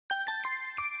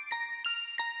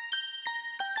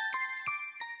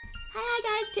Hi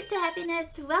guys, Tiptoe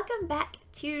Happiness. Welcome back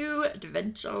to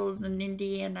Adventures in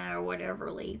Indiana or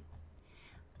whateverly.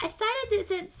 I decided that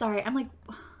since, sorry, I'm like,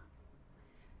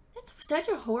 that's such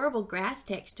a horrible grass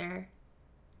texture.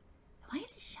 Why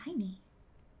is it shiny?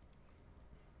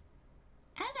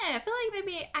 I don't know, I feel like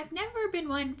maybe, I've never been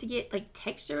one to get like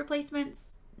texture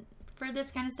replacements for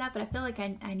this kind of stuff, but I feel like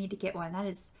I need to get one. That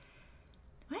is,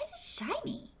 why is it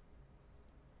shiny?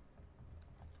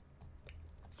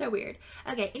 So weird.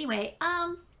 Okay, anyway,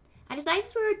 I decided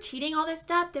since we were cheating all this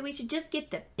stuff that we should just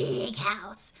get the big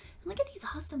house. And look at these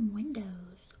awesome windows.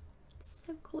 It's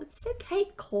so cool. It's so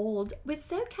Cape Cold. We're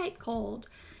so Cape Cold.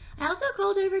 I also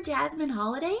called over Jasmine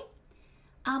Holiday,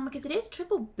 because it is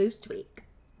triple boost week.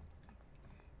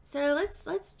 So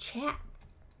let's chat.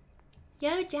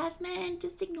 Yo, Jasmine,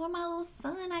 just ignore my little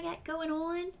son I got going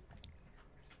on.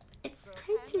 It's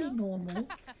totally normal.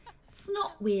 It's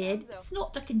not weird. It's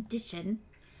not a condition.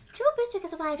 Triple boost week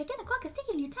has arrived. Again, the clock is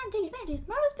ticking. Your time, take advantage.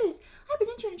 Marvelous boost. I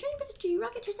present you in a dream visit to you.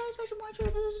 Rocket to satisfaction. More.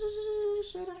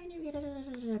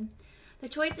 The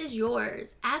choice is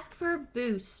yours. Ask for a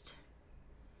boost.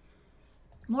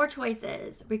 More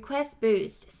choices. Request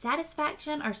boost.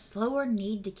 Satisfaction or slower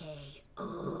need decay.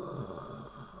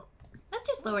 Oh. Let's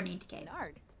do slower need decay.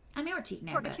 I mean, we're cheating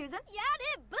there, but...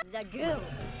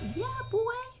 Yeah,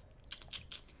 boy.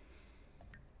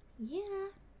 Yeah.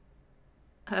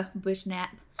 Bush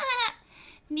nap.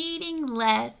 Needing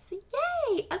less.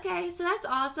 Yay! Okay, so that's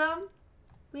awesome.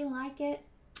 We like it.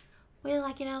 We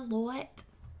like it a lot.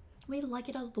 We like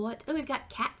it a lot. Oh, we've got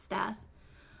cat stuff.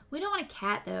 We don't want a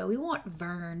cat, though. We want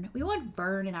Vern. We want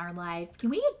Vern in our life. Can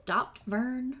we adopt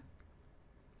Vern?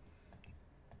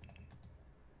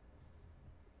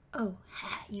 Oh,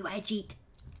 I cheat.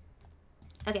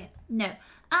 Okay, no.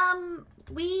 Can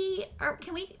we,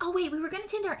 oh wait, we were going to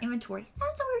tend to our inventory.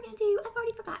 That's what we were going to do. I've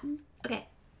already forgotten. Okay.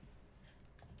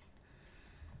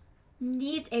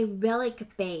 Needs a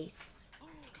relic base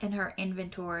in her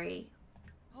inventory.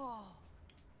 What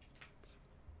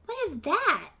is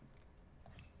that?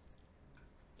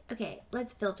 Okay,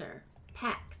 let's filter.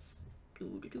 Packs.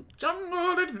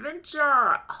 Jungle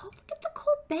adventure. Oh, look at the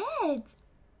cool beds.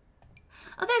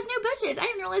 Oh, there's new bushes. I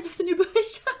didn't realize there was a new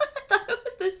bush. I thought it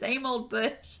was the same old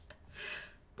bush.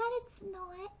 But it's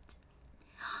not.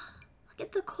 Look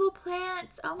at the cool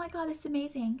plants. Oh my god, this is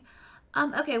amazing.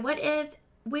 Okay,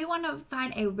 we want to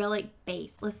find a relic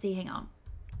base. Let's see, hang on.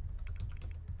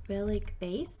 Relic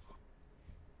base.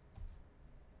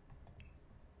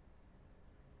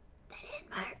 That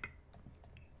didn't work.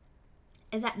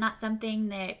 Is that not something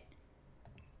that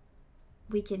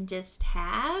we can just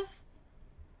have?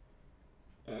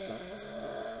 I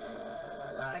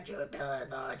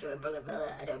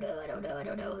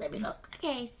don't know. Let me look.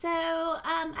 Okay, so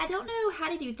I don't know how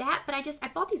to do that, but I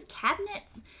bought these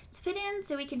cabinets to fit in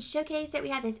so we can showcase it. We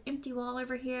have this empty wall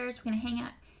over here, so we're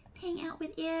gonna hang out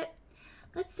with it.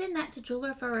 Let's send that to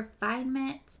jeweler for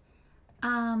refinement.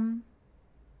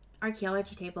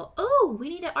 Archaeology table. Oh, we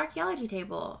need an archaeology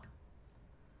table.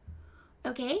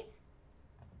 Okay.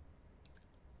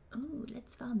 Oh,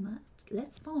 let's find that.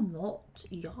 Let's find that.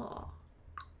 Yeah.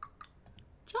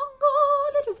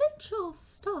 Jungle adventure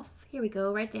stuff. Here we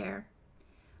go, right there.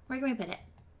 Where can we put it?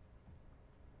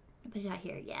 Put it out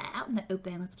here. Yeah, out in the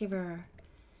open. Let's give her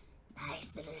a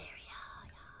nice little area.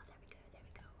 Yeah, there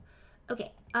we go.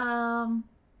 Okay.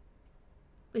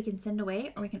 We can send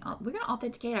away, or we're gonna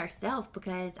authenticate ourselves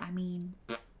because I mean,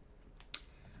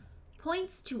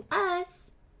 points to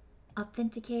us.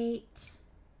 Authenticate.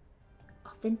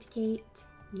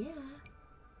 Yeah.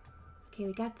 Okay,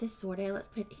 we got this sorted. Let's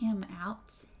put him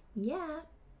out. Yeah.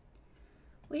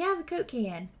 We have a Coke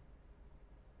can.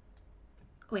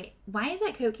 Wait, why is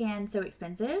that Coke can so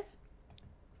expensive?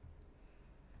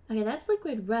 Okay, that's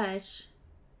Liquid Rush.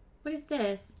 What is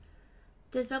this?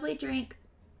 This bubbly drink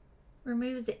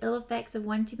removes the ill effects of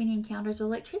one too many encounters with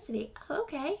electricity. Oh,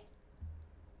 okay.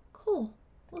 Cool.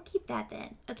 We'll keep that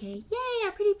then. Okay, yay,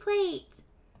 our pretty plate.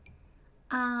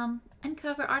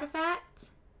 Uncover artifact.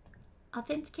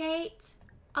 Authenticate.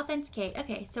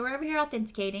 Okay, so we're over here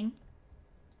authenticating.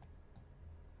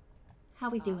 How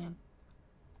we doing?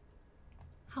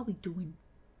 How's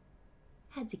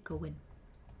it going?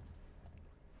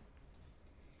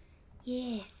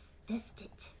 Yes, dust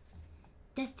it.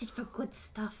 Dust it for good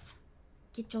stuff.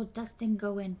 Get your dusting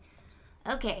going.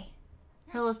 Okay.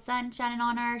 Her little sun shining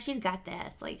on her. She's got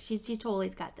this. Like, she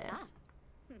totally's got this.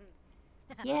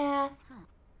 Yeah.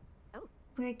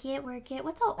 Work it.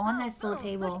 What's all on this little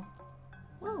table?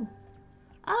 Whoa.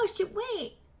 Oh, shoot,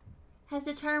 wait. Has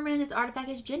determined this artifact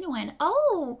is genuine.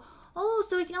 Oh,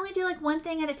 so we can only do like one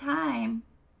thing at a time.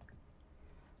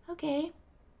 Okay.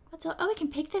 Oh, we can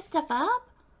pick this stuff up?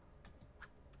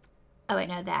 Oh, wait,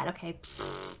 no, that. Okay.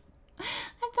 I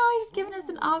thought he was just giving us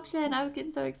an option. I was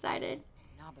getting so excited.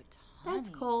 That's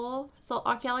cool. It's a little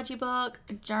archaeology book,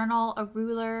 a journal, a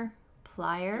ruler,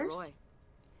 pliers,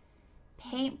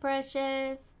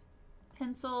 paintbrushes,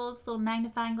 pencils, little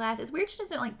magnifying glass. It's weird she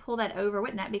doesn't like pull that over.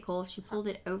 Wouldn't that be cool if she pulled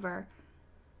it over?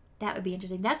 That would be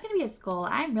interesting. That's going to be a skull.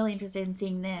 I'm really interested in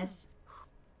seeing this.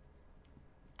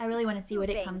 I really want to see what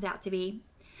it comes out to be.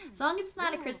 As long as it's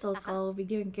not a crystal skull, we'll be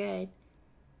doing good.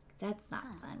 That's not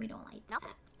fun. We don't like that.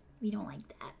 We don't like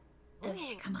that.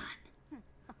 Okay, come on.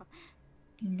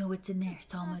 You know what's in there.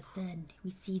 It's almost done.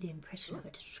 We see the impression of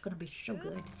it. It's going to be so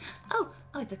good. Oh,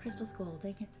 it's a crystal skull.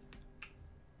 Dang it.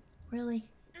 Really?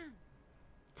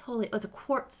 Totally. Oh, it's a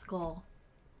quartz skull.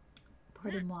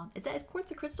 Pardon-moi. Is quartz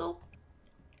a crystal?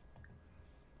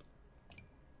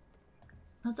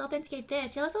 Let's authenticate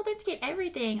this. Yeah, let's authenticate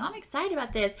everything. I'm excited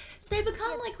about this. So they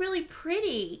become like really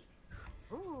pretty.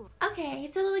 Okay,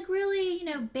 so like really, you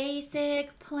know,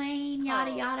 basic, plain,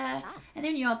 yada yada. And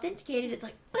then you authenticate it, it's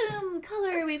like, boom,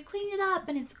 color. We've cleaned it up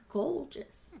and it's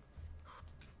gorgeous.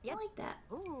 I like that.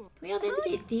 Can we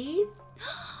authenticate these?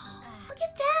 Look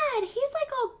at that. He's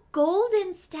like a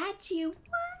golden statue. What?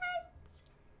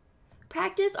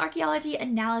 Practice archaeology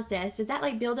analysis. Does that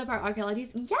like build up our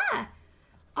archaeologies? Yeah.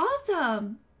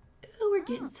 Awesome. Ooh, we're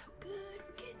getting so good.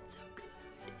 We're getting so good.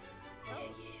 Yeah.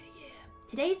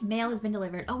 Today's mail has been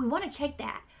delivered. Oh, we want to check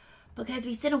that because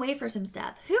we sent away for some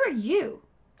stuff. Who are you?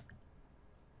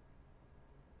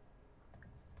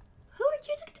 Who are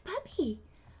you? Look at the puppy.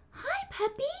 Hi,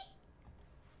 puppy.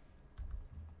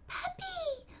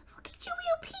 Puppy. Look at your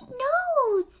real pink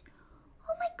nose.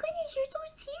 Oh my goodness, you're so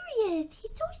serious.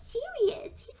 He's so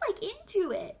serious. He's like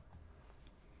into it.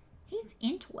 He's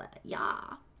into it,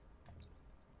 yeah.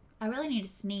 I really need to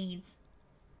sneeze.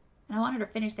 And I want her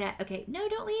to finish that. Okay, no,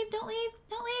 don't leave, don't leave,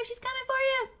 don't leave. She's coming for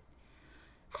you.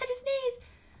 I had to sneeze.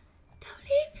 Don't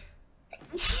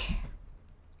leave.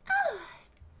 Oh.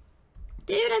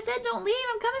 Dude, I said don't leave.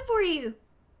 I'm coming for you.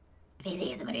 If he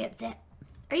leaves, I'm going to be upset.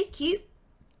 Are you cute?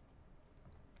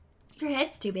 Your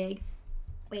head's too big.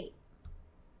 Wait.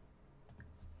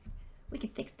 We can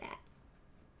fix that.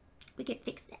 We can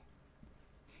fix that.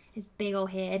 His big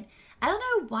old head. I don't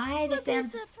know why the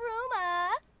Sims...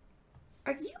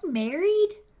 Are you married?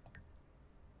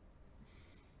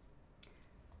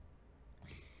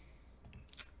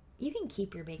 You can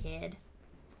keep your big head.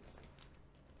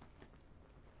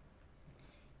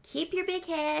 Keep your big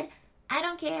head. I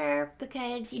don't care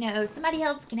because, you know, somebody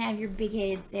else can have your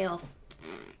big-headed self.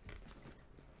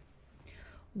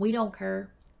 We don't care.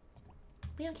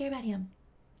 We don't care about him.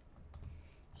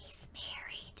 He's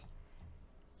married.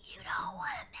 You don't want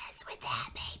to mess with that,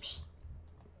 baby.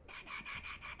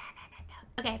 No.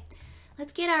 Okay,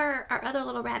 let's get our other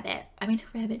little rabbit. I mean,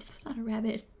 rabbit. It's not a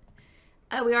rabbit.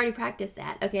 Oh, we already practiced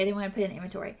that. Okay, then we're going to put it in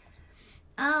inventory.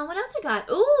 What else we got?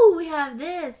 Ooh, we have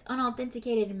this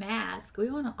unauthenticated mask.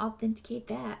 We want to authenticate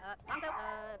that.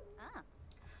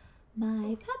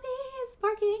 My puppy is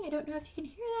barking. I don't know if you can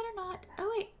hear that or not. Oh,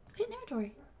 wait. Put it in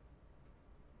inventory.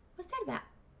 What's that about?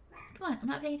 Come on. I'm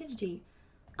not paying attention to you.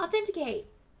 Authenticate.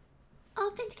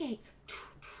 Authenticate.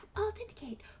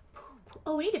 Authenticate.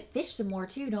 Oh, we need to fish some more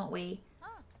too, don't we?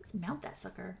 Let's mount that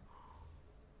sucker.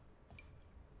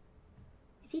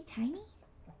 Is he tiny?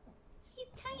 He's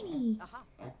tiny.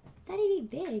 Thought he'd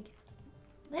be big.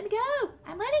 Let me go.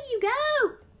 I'm letting you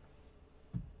go.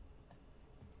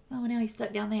 Oh, now he's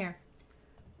stuck down there.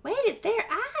 Wait, it's there.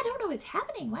 I don't know what's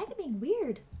happening. Why is it being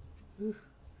weird? Ooh.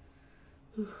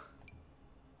 Uncover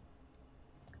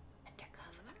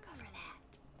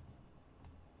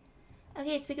that.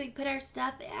 Okay, so we put our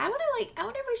stuff. I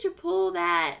wonder if we should pull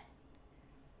that.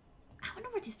 I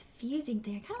wonder what this fusing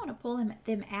thing. I kind of want to pull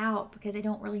them out because I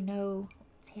don't really know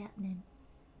what's happening.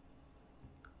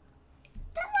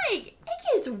 That like it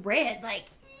gets red. Like,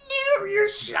 no, you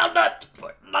shall not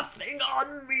put nothing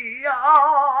on me.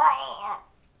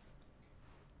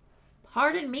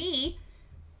 Pardon me.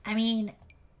 I mean,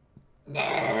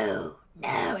 no,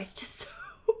 it's just so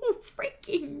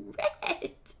freaking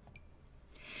red.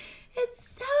 It's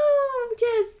so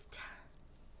just...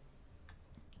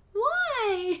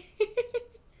 Why?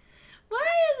 Why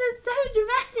is it so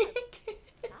dramatic?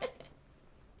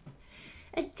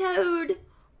 A toad.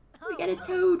 We got a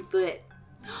toad foot.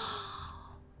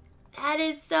 That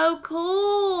is so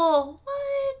cool.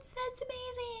 What? That's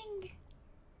amazing.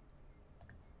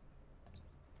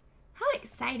 How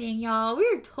exciting, y'all.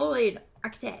 We're totally an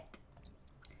architect.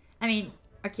 I mean,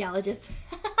 archaeologist.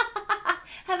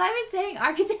 Have I been saying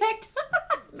architect?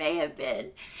 May have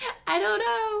been. I don't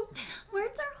know.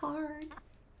 Words are hard.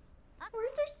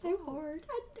 Words are so hard.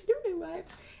 I don't know why.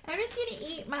 I'm just gonna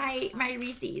eat my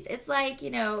Reese's. It's like,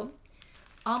 you know,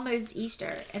 almost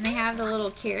Easter. And they have the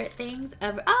little carrot things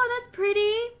of, oh, that's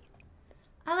pretty.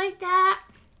 I like that.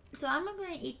 So I'm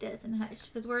gonna eat this and hush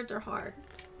because words are hard.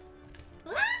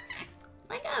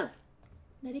 Let go.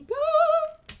 Let it go.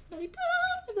 Let it go.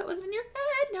 If that wasn't in your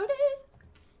head, now it is.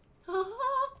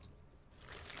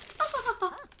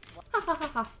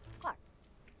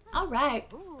 All right.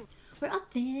 We're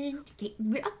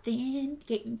authenticating. We're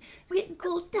authenticating. We're getting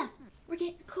cool stuff. We're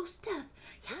getting cool stuff.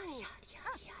 Yada, yada,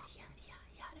 yada, yada, yada,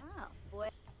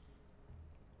 yada.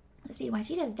 Let's see why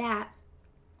she does that.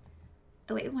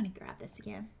 Oh, wait. We want to grab this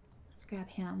again. Let's grab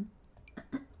him.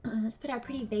 Let's put our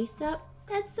pretty vase up.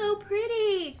 That's so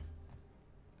pretty.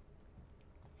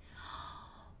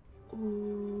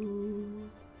 Ooh.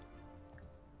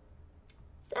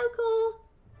 So cool.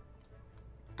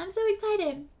 I'm so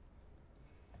excited.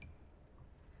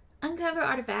 Uncover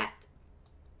artifact.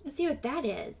 Let's see what that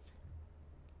is.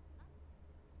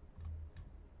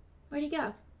 Where'd he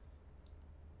go?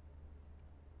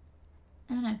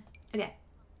 I don't know. Okay.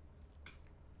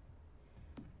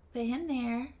 Put him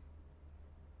there.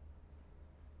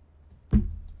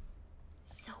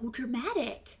 So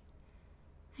dramatic.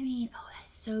 I mean, oh, that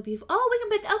is so beautiful. Oh, we can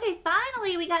put, okay,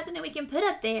 finally we got something we can put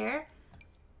up there.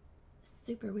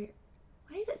 Super weird.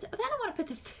 Why is it so, I don't want to put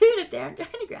the food up there. I'm trying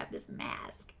to grab this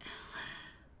mask.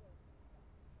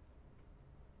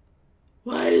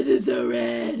 Why is it so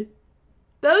red?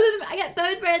 Both of them, I got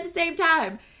both red at the same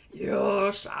time.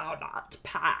 You shall not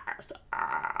pass.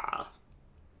 Ah.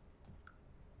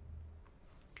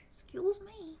 Excuse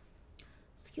me.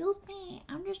 Excuse me.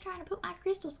 I'm just trying to put my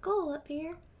crystal skull up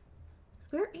here.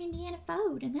 We're Indiana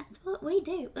Food, and that's what we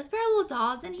do. Let's put our little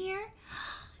dolls in here.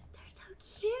 They're so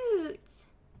cute.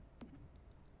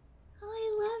 Oh,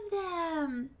 I love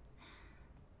them.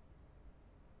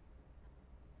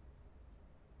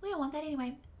 We don't want that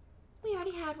anyway. We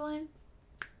already had one.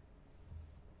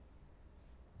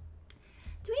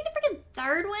 Do we need a freaking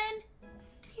third one?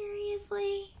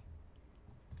 Seriously?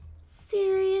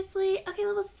 Seriously? Okay,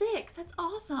 level 6. That's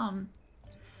awesome.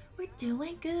 We're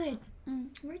doing good.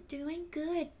 We're doing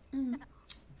good.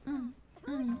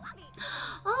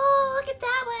 Oh, look at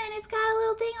that one. It's got a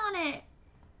little thing on it.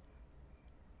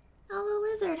 A little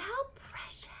lizard. How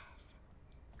precious.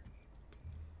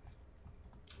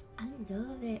 I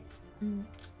love it.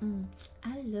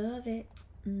 I love it.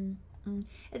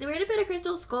 Is it weird to put a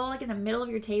crystal skull like in the middle of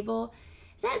your table?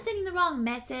 Is that sending the wrong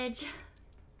message?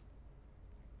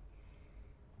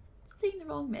 Sending the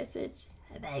wrong message.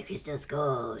 My crystal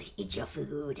skull, eat your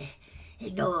food.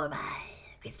 Ignore my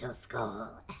crystal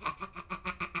skull.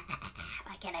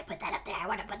 Why can't I put that up there? I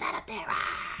want to put that up there.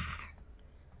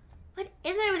 What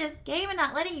is it with this game and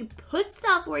not letting you put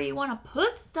stuff where you want to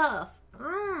put stuff?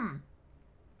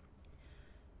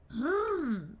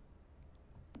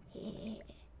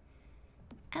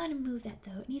 I want to move that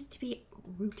though. It needs to be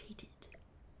rotated.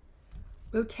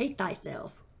 Rotate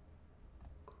thyself.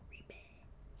 Creepy.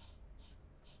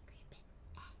 Creepy.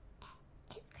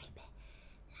 It's creepy.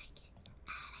 Like it. I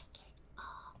like it.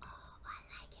 Oh, I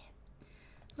like it.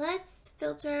 Let's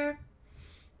filter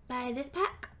by this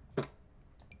pack.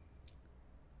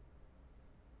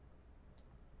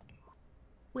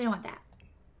 We don't want that.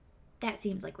 That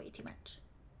seems like way too much.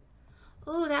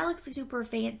 Oh, that looks super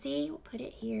fancy. We'll put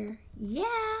it here. Yeah.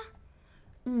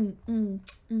 I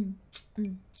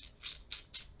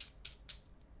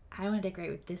want to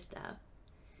decorate with this stuff.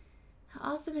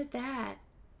 How awesome is that?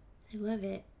 I love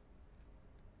it.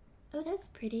 Oh, that's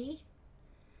pretty.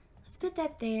 Let's put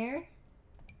that there.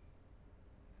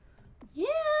 Yeah,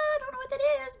 I don't know what that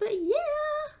is, but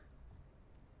yeah.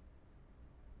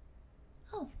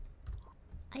 Oh,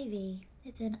 ivy.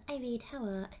 It's an ivy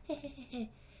tower.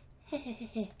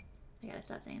 I gotta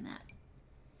stop saying that.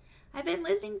 I've been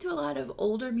listening to a lot of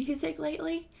older music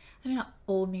lately. I mean, not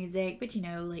old music, but you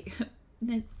know, like, for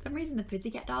some reason the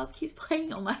Pussycat Dolls keeps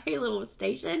playing on my little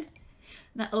station. And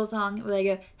that little song where they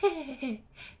go,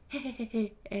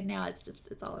 and now it's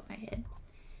all in my head.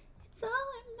 It's all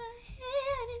in my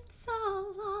head, it's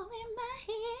all in my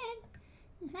head.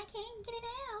 And I can't get it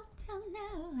out, oh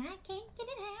no, I can't get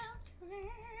it out.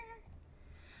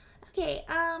 Okay,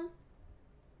 I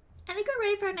think we're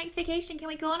ready for our next vacation. Can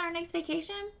we go on our next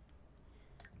vacation?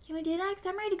 Can we do that? Because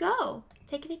I'm ready to go.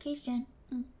 Take a vacation.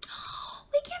 We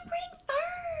can bring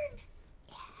Vern.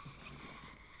 Yeah.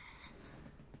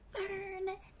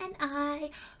 Vern and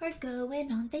I are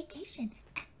going on vacation.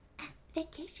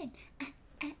 Vacation.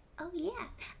 Oh yeah.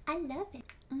 I love it.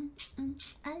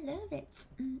 I love it.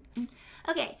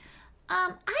 Okay.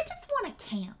 I just want to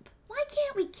camp. Why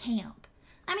can't we camp?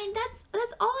 I mean, that's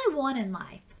I want in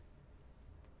life?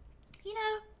 You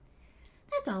know,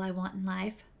 that's all I want in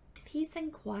life. Peace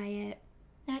and quiet,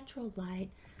 natural light.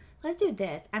 Let's do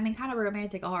this. I mean, kind of a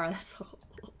romantic horror. That's all.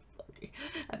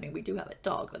 I mean, we do have a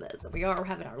dog with us, and we are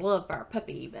having our love for our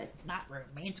puppy, but not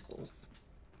romanticals.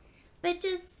 But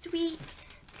just sweet,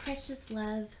 precious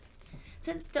love.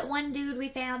 Since the one dude we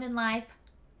found in life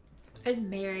is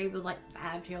married with like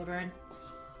 5 children.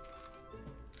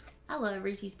 I love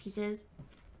Reese's Pieces.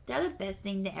 They're the best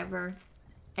thing to ever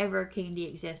candy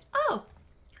exist. Oh,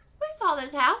 we saw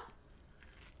this house.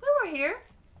 We were here.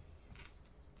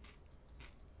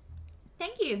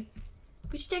 Thank you.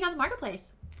 We should check out the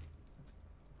marketplace.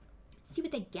 See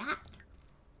what they got.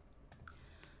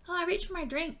 Oh, I reached for my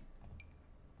drink.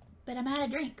 But I'm out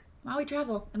of drink. While we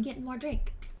travel, I'm getting more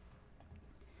drink.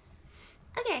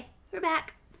 Okay, we're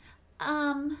back.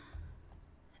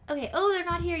 Okay, oh, they're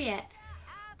not here yet.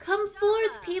 Come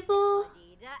forth, people.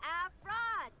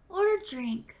 Order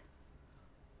drink.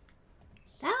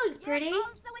 That looks pretty.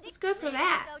 Let's go for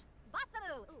that.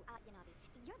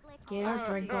 Get our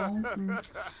drink on.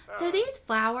 So these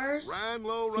flowers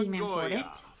seem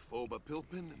important. So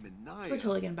we're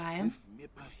totally gonna buy them. Oh,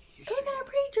 look at our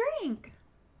pretty drink.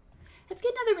 Let's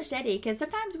get another machete, because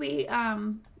sometimes we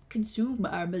consume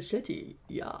our machete.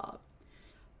 Yeah.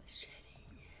 Machete.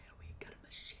 Yeah, we got a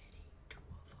machete. 2 of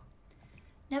them.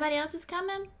 Nobody else is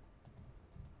coming?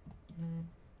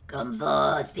 Come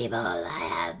forth, people. I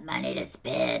have money to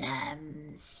spend.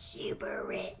 I'm super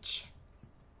rich.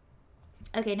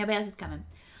 Okay, nobody else is coming.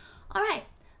 All right,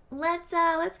 let's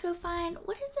go find,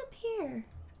 what is up here?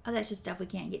 Oh, that's just stuff we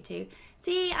can't get to.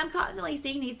 See, I'm constantly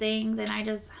seeing these things, and I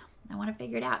want to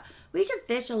figure it out. We should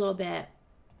fish a little bit.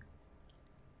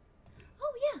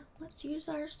 Oh yeah, let's use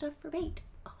our stuff for bait.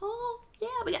 Oh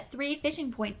yeah, we got 3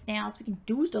 fishing points now, so we can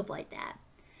do stuff like that.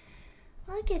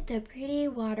 Look at the pretty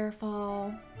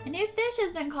waterfall. A new fish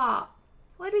has been caught.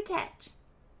 What did we catch?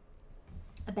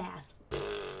 A bass.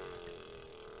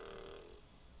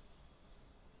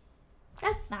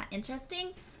 That's not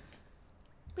interesting.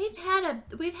 We've had a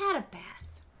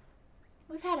bass.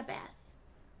 We've had a bass.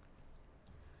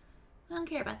 I don't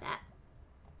care about that.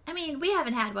 I mean, we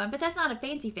haven't had one, but that's not a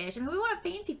fancy fish. I mean, we want a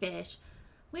fancy fish.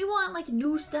 We want like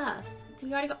new stuff. So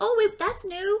we already go. Oh, wait, that's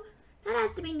new. That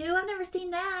has to be new. I've never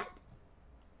seen that.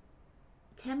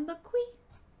 Tembaqui?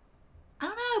 I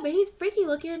don't know, but he's freaky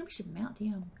looking. We should mount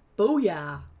him.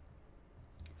 Booyah.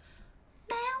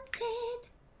 Mounted.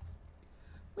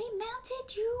 We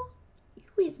mounted you.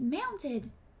 You is mounted.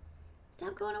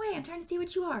 Stop going away. I'm trying to see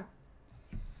what you are.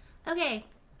 Okay.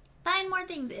 Find more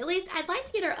things. At least I'd like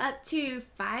to get her up to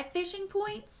 5 fishing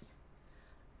points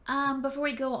before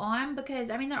we go on, because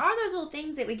I mean there are those little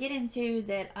things that we get into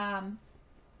that are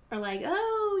like,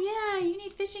 oh yeah, you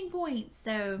need fishing points,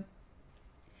 so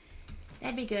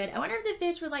that'd be good. I wonder if the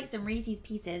fish would like some Reese's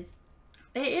Pieces.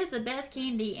 It is the best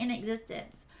candy in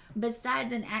existence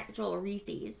besides an actual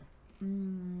Reese's.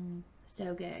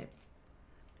 So good.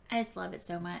 I just love it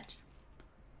so much.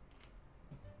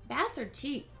 Bass are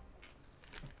cheap.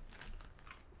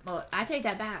 Well, I take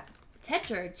that back.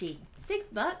 Tetra are cheap.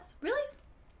 $6?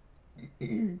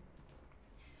 Really?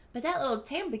 But that little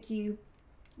Tembaqui,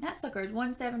 that sucker is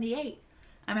 $178.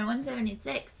 I mean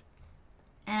 $176.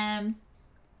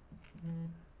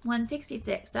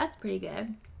 $166. That's pretty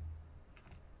good.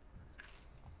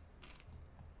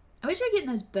 I wish we were getting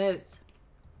those boats.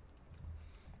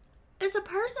 It's a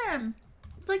person.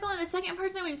 It's like only the 2nd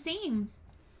person we've seen.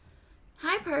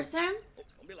 Hi, person.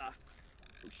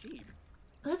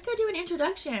 Let's go do an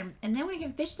introduction, and then we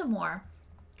can fish some more.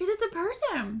 Because it's a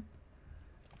person.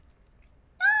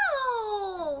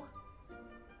 No!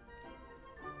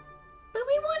 But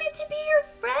we wanted to be your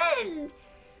friend.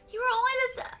 You were only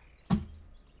this...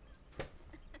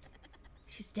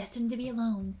 She's destined to be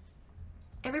alone.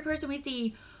 Every person we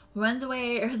see runs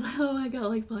away or is like, oh, I got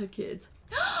like 5 kids.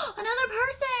 Another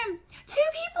person! 2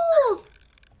 peoples!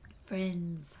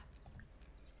 Friends.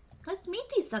 Let's meet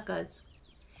these suckers.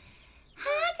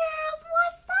 Hi girls,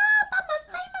 what's up? I'm a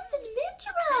famous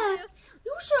adventurer.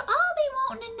 You should all be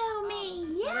wanting to know me.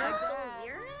 Yeah.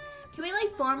 Can we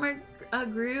like form a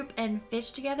group and fish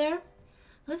together?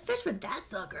 Let's fish with that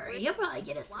sucker. He'll probably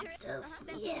get us some stuff.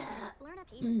 Yeah.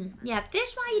 Yeah,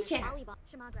 fish while you chat.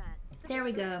 There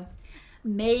we go.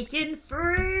 Making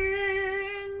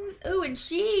friends. Ooh, and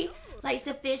she likes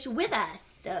to fish with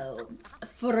us. So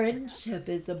friendship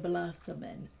is a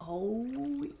blossoming. Oh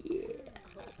yeah.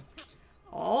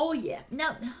 Oh yeah.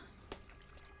 No.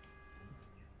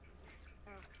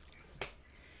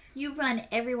 You run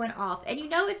everyone off. And you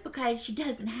know it's because she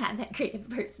doesn't have that great of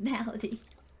personality.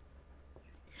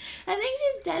 I think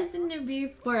is destined to be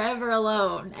forever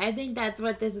alone. I think that's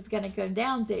what this is going to come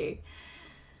down to.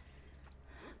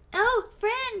 Oh,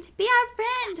 friend, be our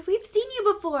friend. We've seen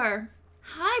you before.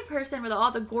 Hi, person with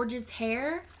all the gorgeous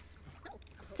hair.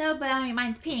 So, but I mean,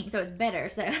 mine's pink, so it's better.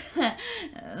 So, yeah,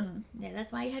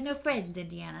 that's why you have no friends,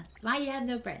 Indiana. That's why you have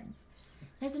no friends.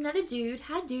 There's another dude.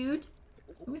 Hi, dude.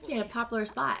 We must be at a popular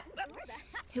spot.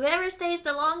 Whoever stays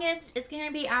the longest is going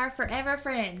to be our forever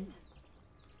friend.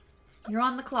 You're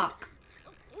on the clock.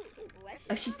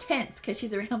 Oh, she's tense because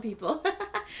she's around people.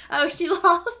 Oh, she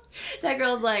lost. That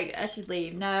girl's like, I should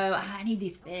leave. No, I need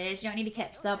these fish. I need to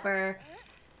catch supper.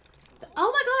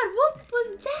 Oh my god, what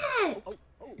was that?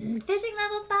 Fishing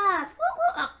level 5.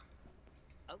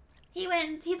 Oh. He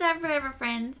wins. He's our forever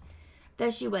friend.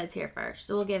 Though she was here first.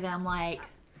 So we'll give him like...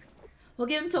 We'll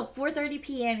give him till 4:30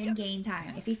 p.m. in game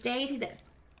time. If he stays, he's in.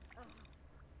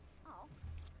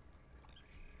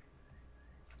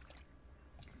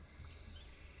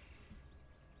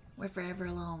 We're forever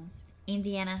alone.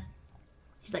 Indiana.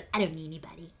 She's like, I don't need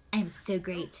anybody. I am so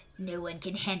great. No one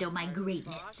can handle my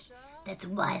greatness. That's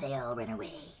why they all run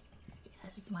away. Yeah,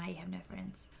 this is why you have no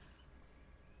friends.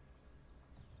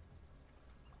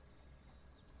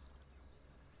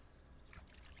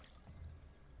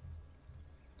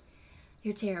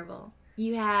 You're terrible.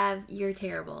 You're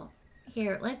terrible.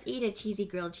 Here, let's eat a cheesy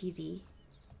grilled cheesy.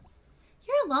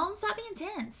 You're alone? Stop being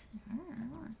tense.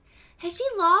 Has she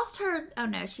lost her? Oh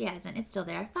no, she hasn't. It's still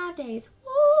there. 5 days.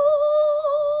 Woo!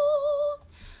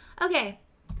 Okay.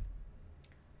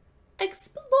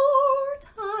 Explore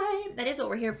time. That is what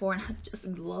we're here for, and I'm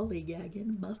just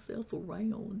lollygagging myself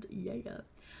around. Yeah.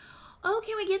 Oh,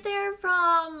 can we get there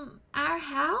from our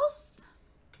house?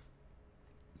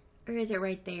 Or is it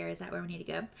right there? Is that where we need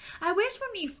to go? I wish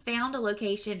when you found a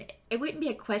location, it wouldn't be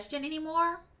a question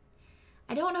anymore.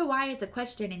 I don't know why it's a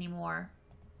question anymore.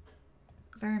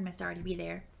 Vern must already be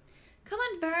there. Come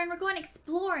on, Vern. We're going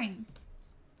exploring.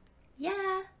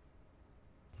 Yeah.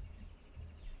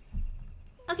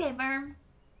 Okay, Vern.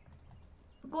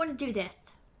 We're going to do this.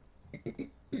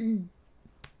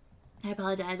 I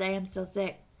apologize. I am still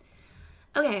sick.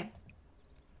 Okay.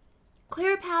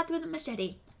 Clear a path with a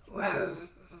machete. Whoa.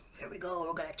 Here we go.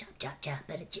 We're gonna chop,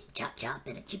 and a chip, chop,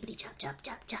 and a chippity chop, chop.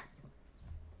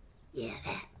 Yeah,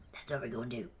 that's what we're gonna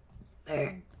do.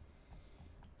 Vern.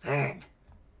 Vern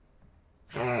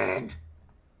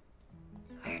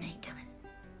ain't coming.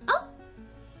 Oh!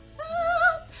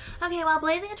 Ah! Okay, while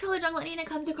blazing a trolley jungle, Nina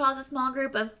comes across a small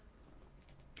group of...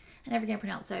 I never can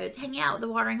pronounce those. Hanging out at the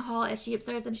watering hole. As she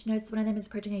observes them, she notices one of them is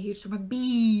approaching a huge swarm of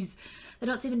bees. They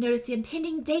don't seem to notice the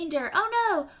impending danger. Oh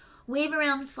no! Wave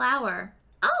around flower.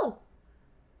 Oh!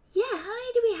 Yeah, how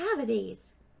many do we have of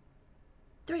these?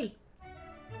 3.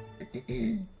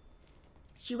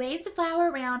 She waves the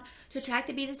flower around to attract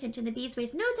the bees' attention. The bees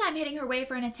waste no time hitting her way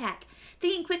for an attack.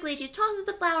 Thinking quickly, she tosses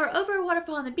the flower over a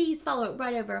waterfall and the bees follow it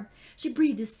right over. She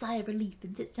breathes a sigh of relief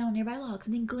and sits down nearby logs.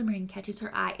 Something glimmering catches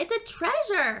her eye. It's a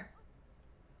treasure!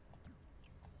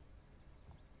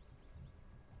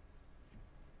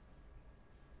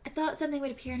 I thought something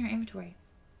would appear in her inventory.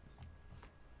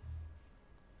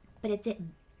 But it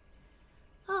didn't.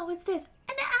 Oh, what's this?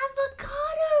 An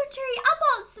avocado tree! I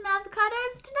bought some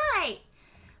avocados tonight!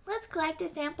 Let's collect a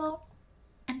sample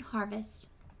and harvest.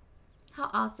 How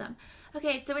awesome.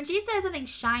 Okay, so when she says something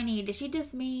shiny, does she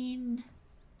just mean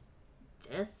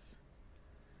this?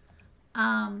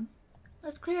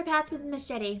 Let's clear a path with a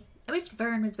machete. I wish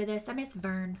Vern was with us. I miss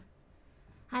Vern.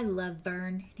 I love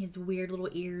Vern and his weird little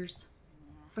ears.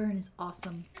 Vern is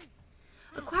awesome.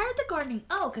 Acquired the gardening.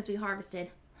 Oh, because we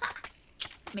harvested. Ha!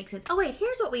 Makes sense. Oh, wait.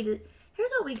 Here's what we did.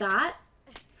 Here's what we got.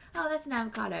 Oh, that's an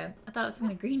avocado. I thought it was some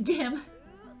kind of green gem.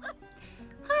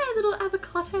 Hi, little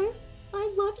avocado.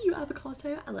 I love you,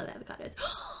 avocado. I love avocados.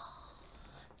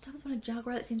 Someone's on a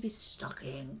jaguar that seems to be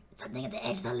stalking something at the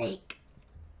edge of the lake.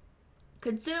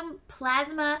 Consume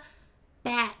plasma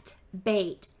bat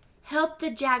bait. Help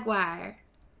the jaguar.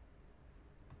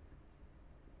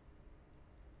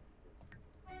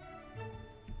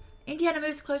 Indiana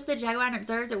moves close to the jaguar and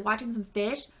observes it watching some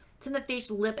fish. Some of the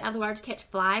fish leap out of the water to catch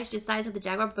flies. She decides of the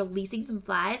jaguar releasing some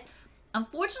flies.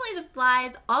 Unfortunately, the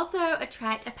flies also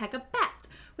attract a pack of bats,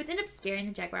 which end up scaring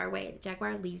the jaguar away. The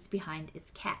jaguar leaves behind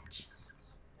its catch.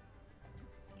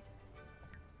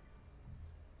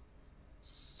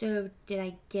 So, did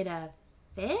I get a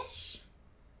fish?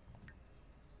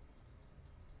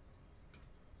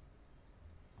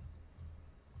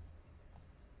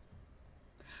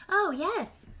 Oh,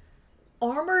 yes.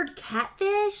 Armored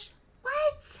catfish?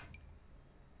 What?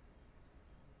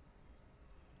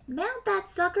 Mount that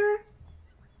sucker.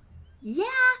 Yeah.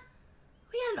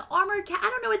 We got an armored cat. I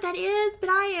don't know what that is, but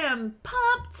I am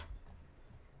pumped.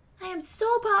 I am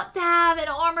so pumped to have an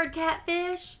armored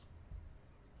catfish.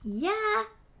 Yeah.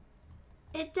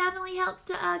 It definitely helps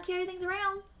to carry things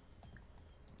around.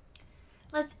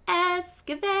 Let's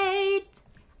excavate.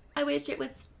 I wish it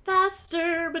was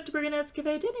faster, but we're going to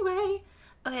excavate anyway.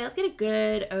 Okay, let's get a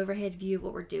good overhead view of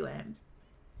what we're doing.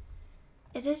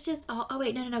 Is this just all... Oh,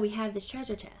 wait, no. We have this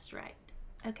treasure chest, right?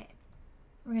 Okay.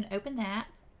 We're going to open that.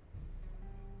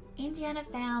 Indiana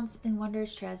found something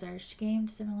wondrous treasure. She gained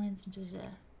similar instances.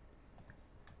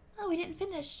 Oh, we didn't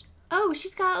finish. Oh,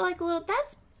 she's got like a little...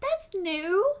 That's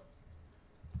new.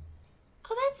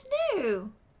 Oh, that's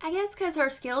new. I guess because her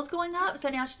skill's going up, so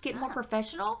now she's getting more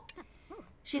professional.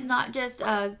 She's not just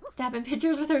snapping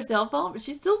pictures with her cell phone, but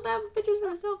she's still snapping pictures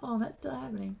with her cell phone. That's still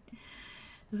happening.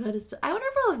 That is still... I wonder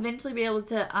if we'll eventually be able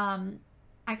to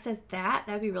access that.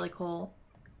 That'd be really cool.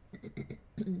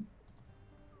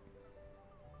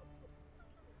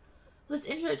 Let's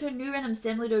introduce to a new random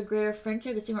assembly to a greater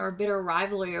friendship, assuming a bitter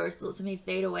rivalry, or let something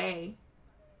fade away.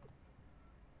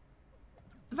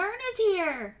 Vern is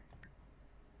here!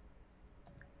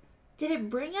 Did it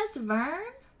bring us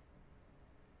Vern?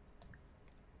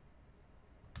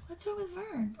 What's wrong with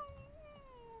Vern?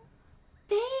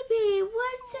 Baby,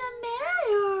 what's the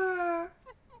matter?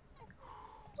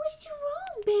 What's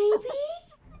wrong, baby?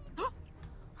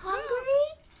 Hungry?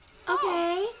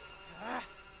 Okay.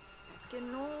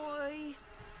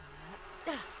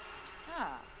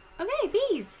 Okay,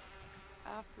 bees.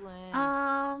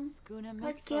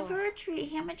 Let's give her a treat.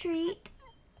 Him a treat.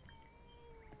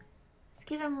 Let's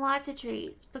give him lots of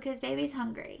treats because baby's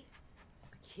hungry.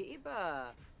 Okay,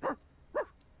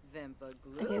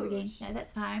 we're getting... No,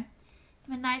 that's fine.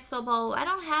 A nice full bowl. I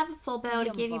don't have a full bowl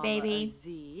to give you, baby.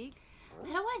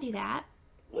 I don't want to do that.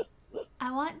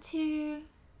 I want to...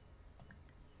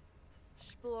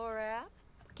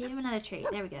 Give him another treat.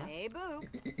 There we go.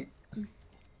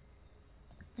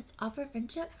 Let's offer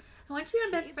friendship. I want you to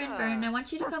be my best friend, Vern. I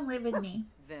want you to come live with me.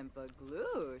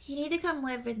 You need to come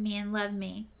live with me and love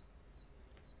me.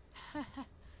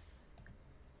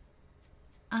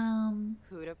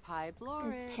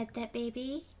 Let's pet that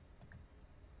baby.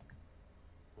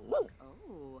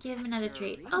 Give him another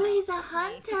treat. Oh, he's a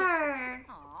hunter.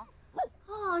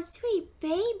 Oh, sweet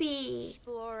baby.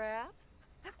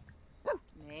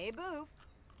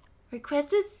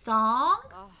 Request a song?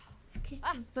 He's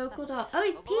a vocal dog. Oh,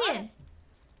 he's peeing.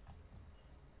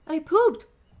 Oh, he pooped.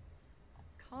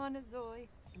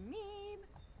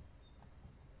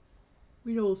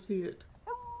 We don't see it.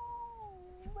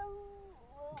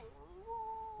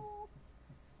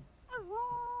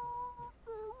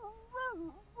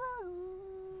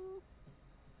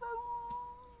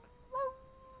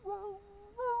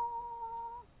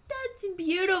 That's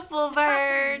beautiful,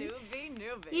 Vern.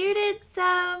 You did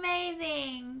so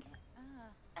amazing.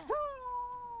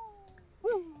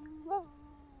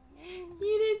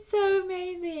 You did so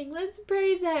amazing. Let's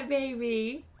praise that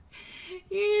baby.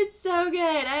 You did so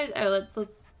good. Let's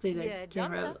see the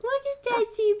camera. Look at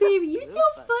that, you baby. You're so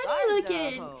funny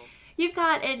looking. You've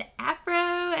got an afro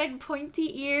and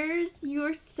pointy ears. You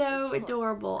are so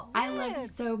adorable. I love you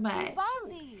so much.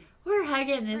 We're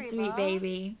hugging this sweet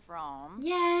baby.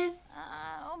 Yes.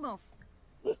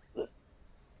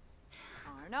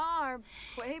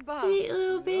 Sweet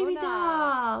little baby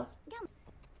doll.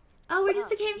 Oh, we just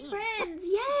became friends.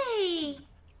 Yay.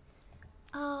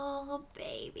 Oh,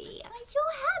 baby. I'm so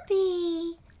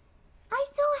happy. I'm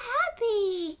so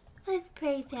happy. Let's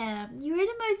praise him. You are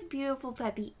the most beautiful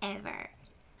puppy ever.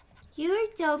 You are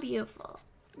so beautiful.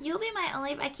 You'll be my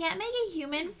only... I can't make a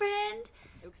human friend,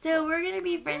 so we're going to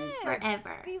be friends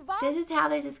forever. This is how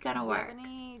this is going to work.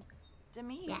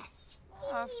 Yes.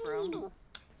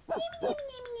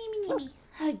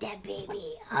 Hug that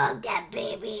baby. Hug that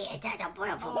baby. It's such a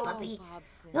beautiful puppy.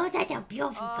 You're such a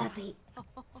beautiful puppy.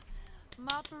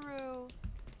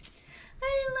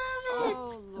 I love it.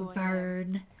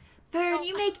 Vern. Vern,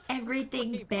 you make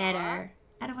everything better.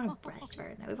 I don't want to brush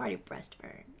Vern, though. We've already brushed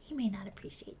Vern. He may not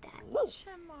appreciate that. You're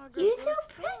so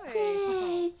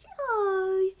precious.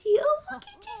 Oh, see. Oh, look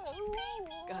at this, you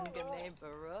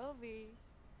baby.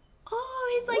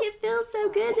 Oh, it's like it feels so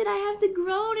good that I have to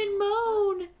groan and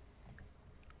moan.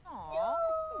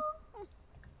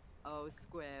 Oh,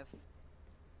 Squiff.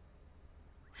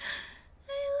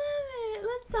 I love it.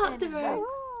 Let's talk to Vern.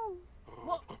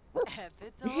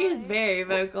 He is very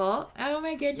vocal. Oh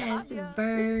my goodness,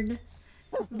 Vern.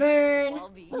 Vern,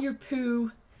 your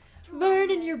poo.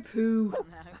 Vern and your poo.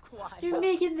 You're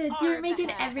making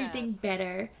everything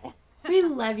better. We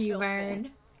love you,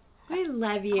 Vern. We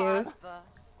love you.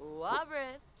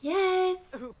 Yes.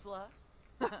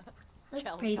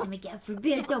 Let's praise him again for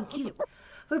being so cute.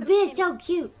 For being so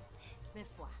cute.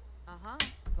 Uh-huh.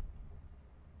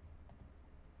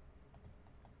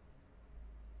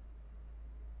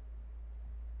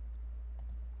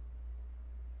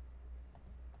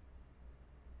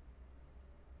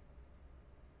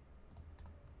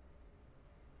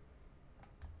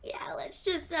 Yeah, let's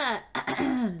just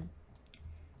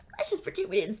pretend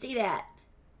we didn't see that.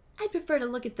 I'd prefer to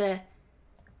look at the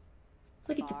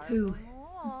poo.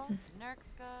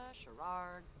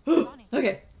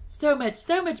 Okay, so much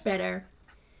better.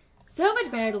 So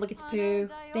much better to look at the poo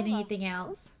than anything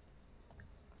else.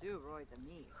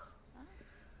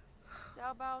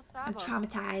 I'm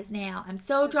traumatized now. I'm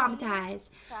so traumatized.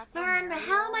 Vern,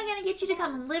 how am I gonna get you to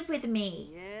come live with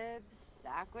me?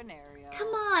 Come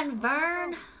on,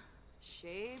 Vern.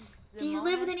 Do you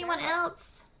live with anyone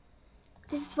else?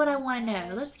 This is what I want to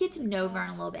know. Let's get to know Vern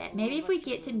a little bit. Maybe if we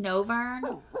get to know Vern,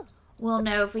 we'll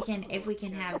know if we can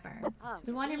have Vern.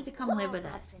 We want him to come live with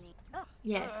us.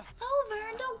 Yes. Oh,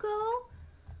 Vern, don't go.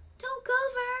 Don't go,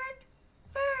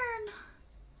 Vern.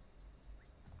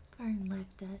 Vern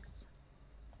left us.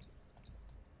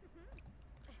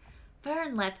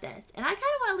 Vern left us. And I kind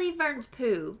of want to leave Vern's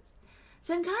poo.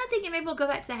 So I'm kind of thinking maybe we'll go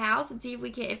back to the house and see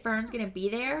if Vern's going to be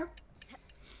there.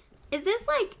 Is this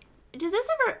like, does this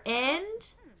ever end?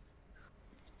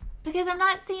 Because I'm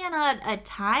not seeing a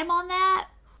time on that.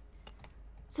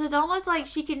 So it's almost like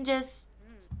she can just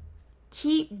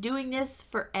keep doing this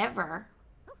forever.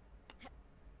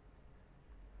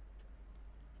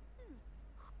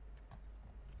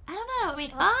 I don't know. I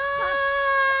mean,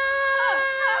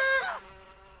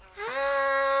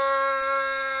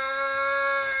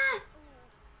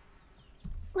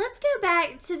 let's go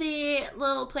back to the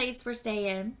little place we're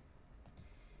staying.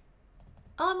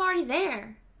 Oh, I'm already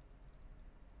there.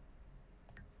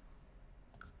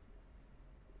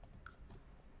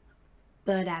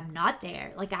 But I'm not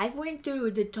there. Like, I've went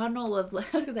through the tunnel of love.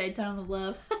 I was going to say tunnel of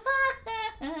love.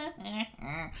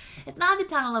 It's not the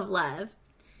tunnel of love.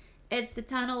 It's the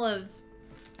tunnel of,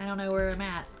 I don't know where I'm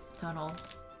at. Tunnel.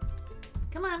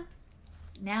 Come on.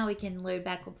 Now we can load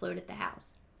back upload at the house.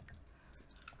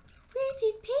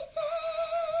 Reese's Pieces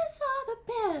are the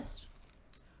best.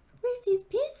 Reese's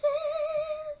Pieces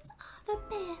are the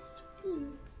best.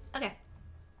 Okay.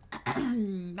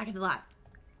 Back at the lot.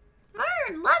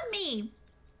 Vern, love me.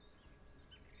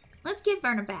 Let's give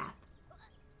Vern a bath.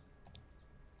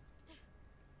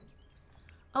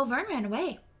 Oh, Vern ran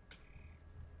away.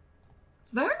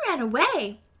 Vern ran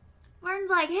away.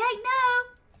 Vern's like, heck no.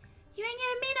 You ain't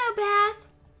giving me no bath.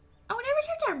 Oh, we never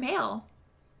checked our mail.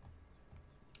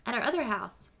 At our other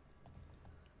house.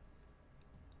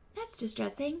 That's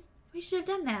distressing. We should have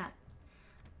done that.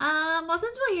 Well,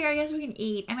 since we're here, I guess we can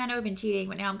eat. I mean, I know we've been cheating,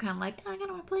 but now I'm kind of like, I don't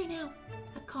want to play now.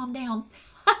 I've calmed down.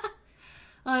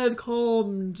 I have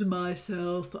calmed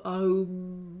myself. That's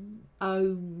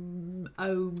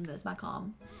my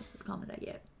calm. That's as calm as I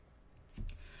get.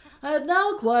 I have now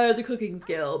acquired the cooking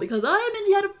skill because I am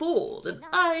Indiana Ford and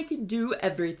I can do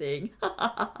everything.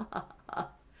 I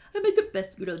make the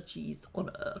best grilled cheese on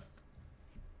earth.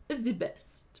 The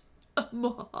best.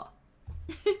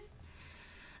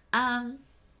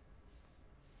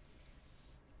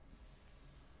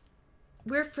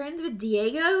 We're friends with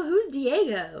Diego? Who's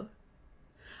Diego?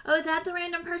 Oh, is that the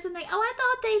random person they... Oh, I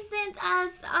thought they sent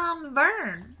us,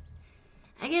 Vern.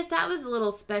 I guess that was a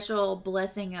little special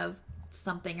blessing of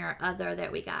something or other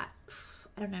that we got.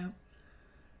 I don't know.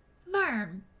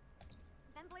 Vern.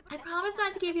 I promise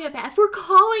not to give you a bath. We're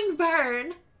calling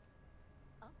Vern.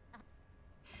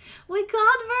 We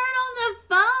called Vern on the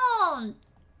phone.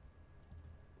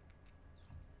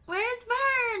 Where's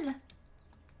Vern?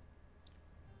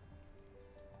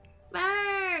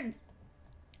 Vern.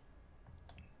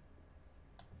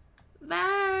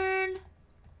 Vern.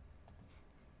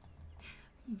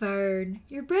 Vern.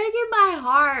 You're breaking my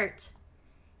heart.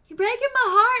 You're breaking my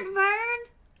heart, Vern.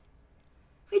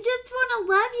 We just want to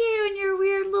love you and your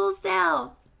weird little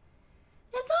self.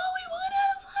 That's all we want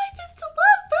out of life is to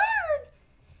love Vern.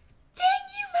 Dang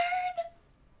you, Vern.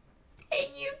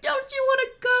 Dang you. Don't you want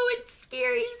to go in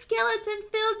scary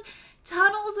skeleton-filled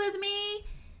tunnels with me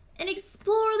and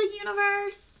explore the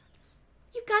universe?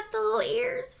 You got the little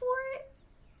ears for it?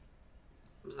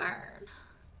 Vern.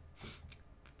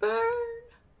 Vern.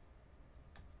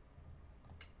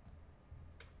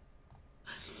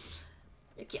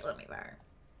 You're killing me, Vern.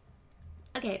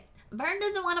 Okay, Vern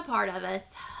doesn't want a part of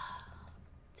us.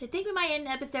 So I think we might end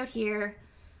the episode here.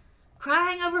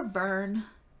 Crying over Vern.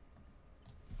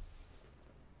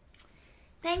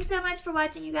 Thanks so much for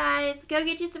watching, you guys. Go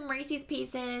get you some Reese's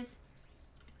Pieces.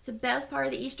 It's the best part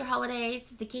of the Easter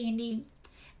holidays is the candy.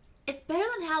 It's better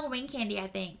than Halloween candy, I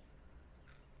think.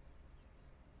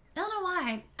 I don't know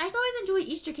why. I just always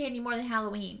enjoy Easter candy more than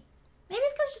Halloween. Maybe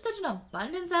it's because there's such an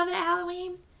abundance of it at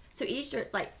Halloween. So Easter,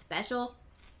 it's like special.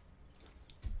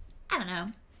 I don't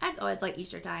know. I just always like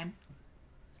Easter time.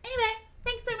 Anyway,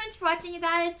 thanks so much for watching, you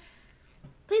guys.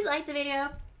 Please like the video,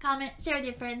 comment, share with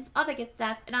your friends, all the good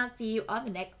stuff, and I'll see you on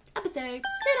the next episode.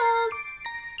 Toodles!